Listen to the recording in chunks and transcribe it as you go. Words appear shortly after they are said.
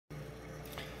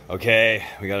Okay,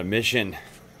 we got a mission.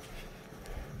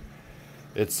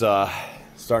 It's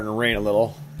starting to rain a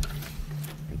little.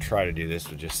 I'm gonna try to do this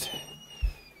with just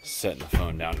setting the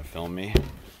phone down to film me.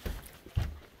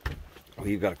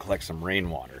 We've got to collect some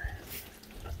rainwater.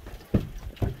 Oh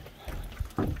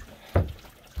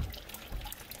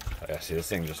yeah, see, this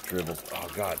thing just dribbles. Oh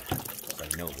god, there's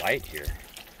like no light here.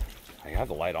 I have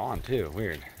the light on too.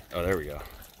 Weird. Oh, there we go.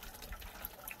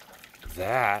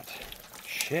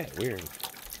 Shit, weird.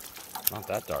 Not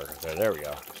that dark. There we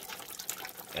go.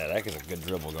 Yeah, that gets a good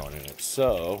dribble going in it.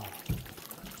 So,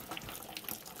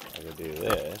 I can do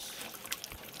this.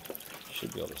 You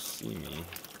should be able to see me.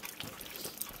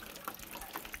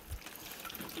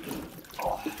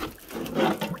 Oh.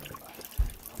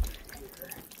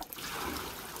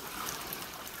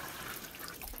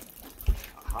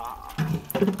 Aha.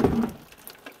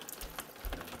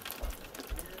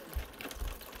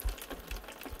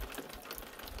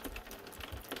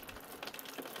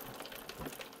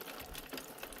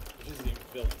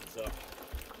 Filming, so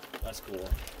that's cool.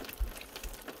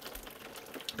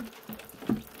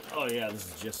 Oh yeah,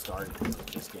 this is just starting,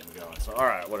 just getting going. So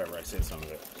alright, whatever, I saved some of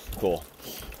it. Cool.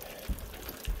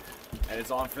 And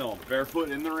it's on film, barefoot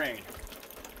in the rain.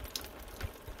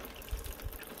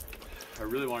 I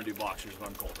really want to do boxers, but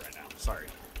I'm cold right now. Sorry.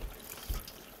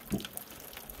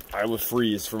 I will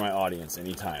freeze for my audience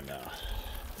anytime now.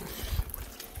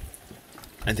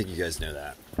 I think you guys know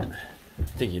that. I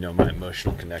think you know my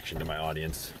emotional connection to my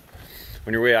audience.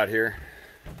 When you're way out here,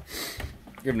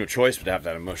 you have no choice but to have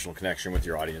that emotional connection with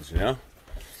your audience, you know?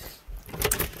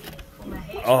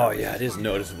 Oh yeah, it is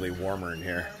noticeably warmer in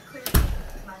here.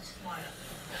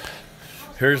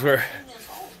 Here's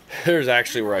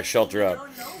actually where I shelter up.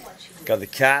 Got the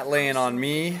cat laying on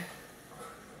me.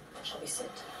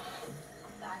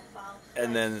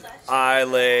 And then I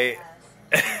lay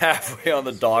halfway on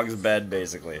the dog's bed,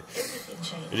 basically.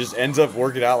 It just ends up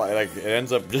working out like it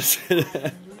ends up just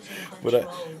when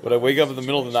I wake up in the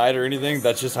middle of the night or anything,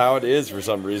 that's just how it is for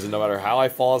some reason. No matter how I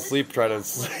fall asleep, try to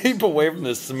sleep away from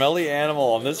this smelly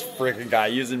animal and this freaking guy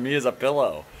using me as a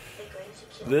pillow.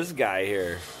 This guy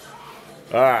here.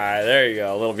 Alright, there you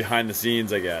go. A little behind the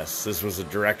scenes, I guess. This was a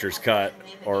director's cut,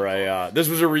 or this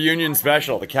was a reunion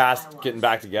special, the cast getting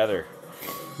back together.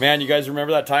 Man, you guys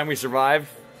remember that time we survived?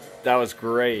 That was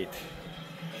great.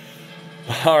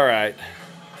 Alright.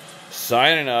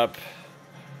 Signing off.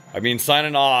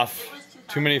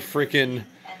 Too many freaking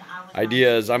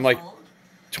ideas. I'm like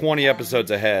 20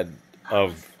 episodes ahead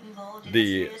of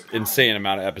the insane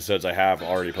amount of episodes I have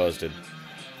already posted.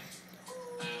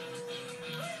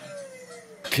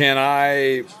 Can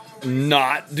I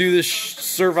not do this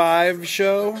Survive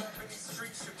show?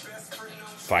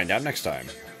 Find out next time.